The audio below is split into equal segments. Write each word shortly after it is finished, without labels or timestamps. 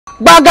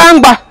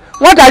Gbagagba,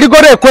 what are you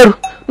going to do?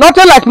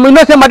 Nothing like me,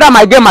 no say, madam,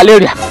 I get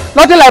malaria.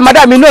 Nothing like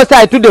madam, you know, say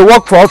I do the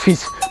work for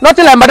office.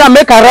 Nothing like madam,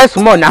 make a rest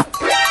more now.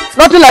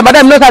 Nothing like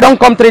madam, knows I don't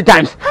come 3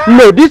 times.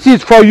 No, this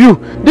is for you.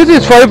 This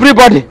is for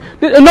everybody.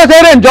 No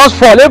say rain just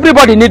fall.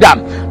 Everybody need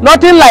them.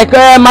 Nothing like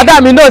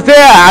madam, you know, say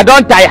I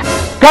don't tire.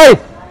 Okay.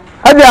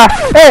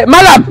 Hey,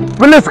 madam,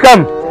 please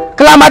come.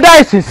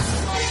 Chlamydiasis,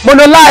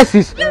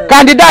 monolysis,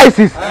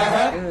 candidiasis,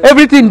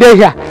 everything there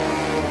here.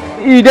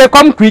 They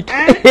come quick.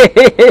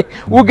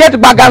 We get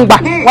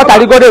Gbagagba. What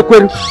are you going to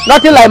do?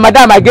 Nothing like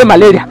madam, I get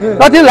malaria.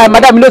 Nothing like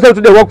madam, you know, say to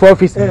the work for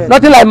office.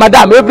 Nothing like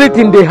madam,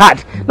 everything they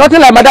had.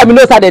 Nothing like madam, you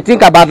know, how they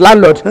think about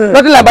landlord.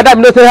 Nothing like madam,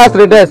 you know, say house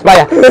rent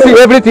expire. See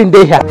everything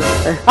they here.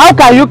 How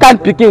can you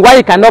count picking? Why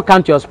you cannot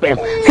count your sperm?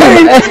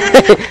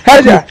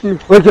 Help me.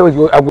 Okay,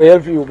 I will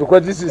help you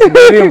because this is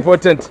very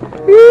important.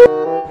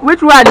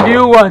 Which one do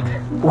you want?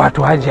 What,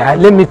 Haja?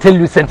 Let me tell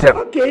you something.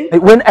 Okay.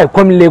 When I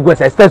come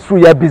Lagos, I start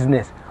suya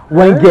business.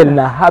 One girl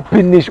na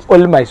finish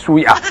all my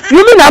suya.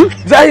 You mean am?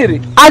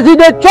 Zahiri. As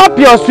they chop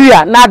your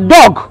suya, na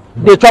dog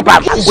they chop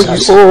am.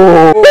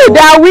 Oh, they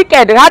are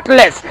wicked,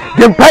 heartless.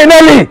 Then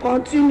finally,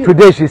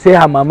 today she say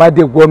her mama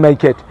they go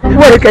market.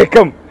 Where can I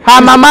come? Her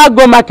mama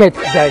go market.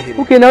 Zahiri.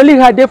 Okay, now only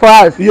her day for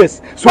us.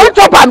 Yes. So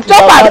chop am. So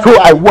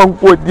I won't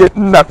go there.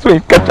 Na so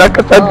kata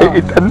de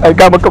ita. I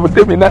gama come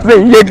tell me na say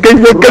yega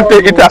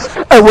de ita.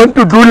 I want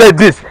to do like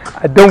this.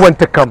 I don't want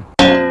to come.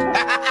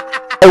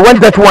 I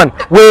want that one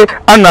where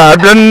ana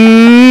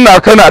dan na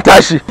tana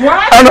tashi.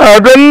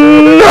 Ana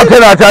dan na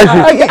tana tashi.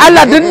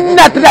 Ana dan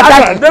na tana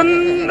tashi.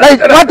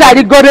 What are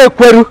you going to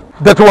do?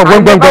 That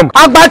one, gum.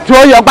 Agba to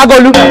your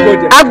bagolu.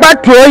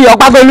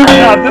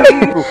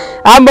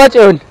 How much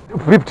on?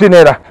 50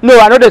 naira. No,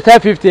 I know they sell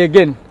 50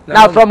 again.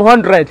 Now from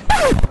 100.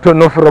 So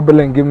no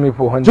problem, give me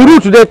 400. Zuru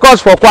today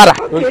cost for Kwara.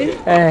 Okay.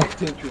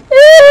 Thank you.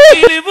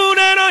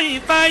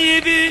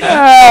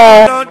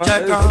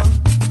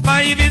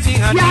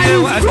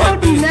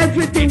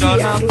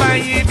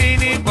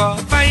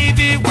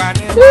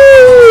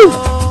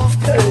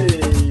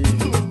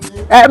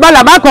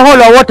 Madam,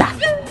 alcohol or water?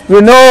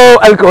 You know,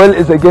 alcohol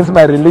is against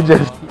my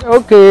religion.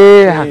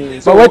 Okay,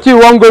 so what you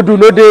want go do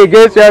no day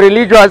against your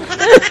religion?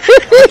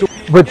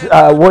 But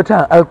water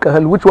and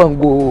alcohol, which one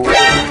go?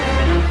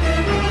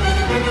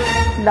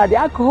 Now the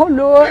alcohol,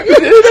 no.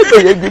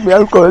 You give me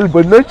alcohol,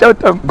 but no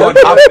shout out. God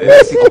have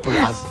mercy upon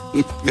us.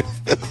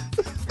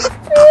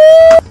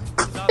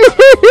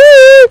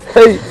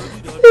 Hey.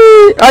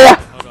 Oh yeah.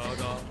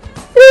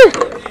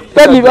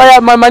 Tell me, oh yeah,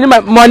 my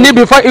money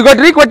before you go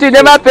drink what you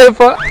never pay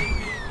for.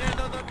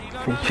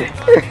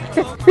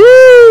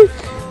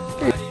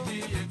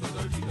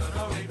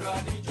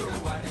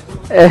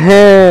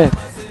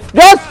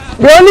 Just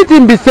the only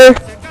thing be say,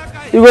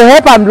 you will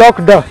help am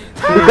lock door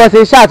because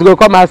a shot go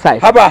come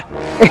outside. Haba.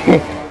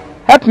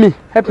 Help me.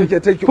 Okay,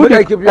 thank you. Put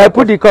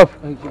the cup.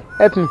 Okay.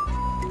 Help me.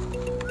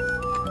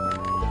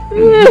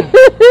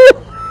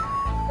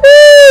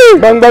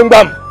 Bang.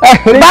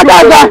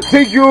 Gbagagba.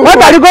 Thank you.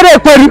 What are you going to do?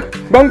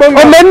 Bang.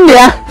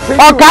 Omenia,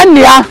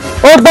 Okania,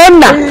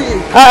 Obonna,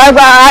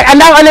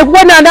 and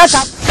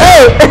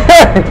hey,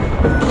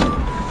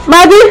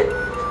 Maggie,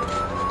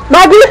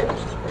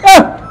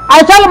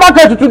 I tell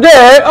market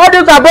today, all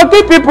these about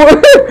people,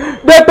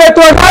 they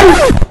patronize.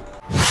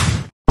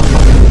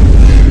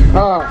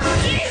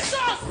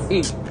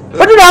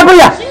 What did happen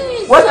here?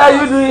 What are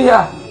you doing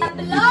here?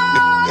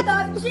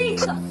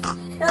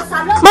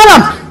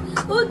 Madam,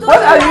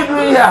 what are you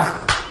doing here?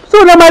 So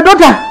now my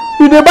daughter,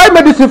 you dey buy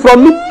medicine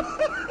from me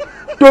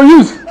to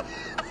use.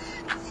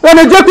 When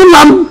I get in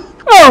lamb,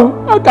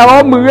 oh, I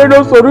can't no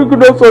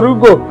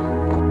sorugo.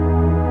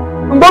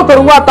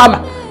 Mbokoro watama,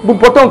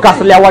 bumpoto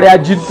nkasle awari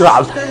aji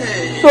drugs.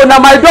 So now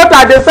my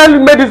daughter they sell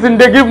medicine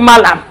they give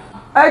malam.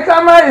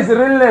 Ikama is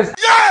realness.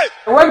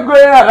 What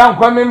going around,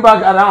 coming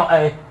back around?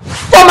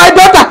 For my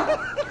daughter,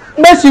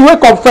 may she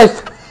wake up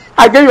first.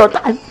 I get your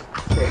time.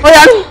 Oh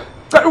yeah.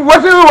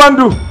 What do you want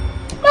to do?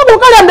 No, go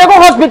carry them, they go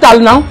hospital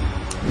now.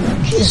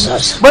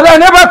 Jesus. But I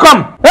never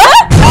come.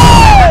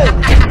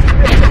 Eh?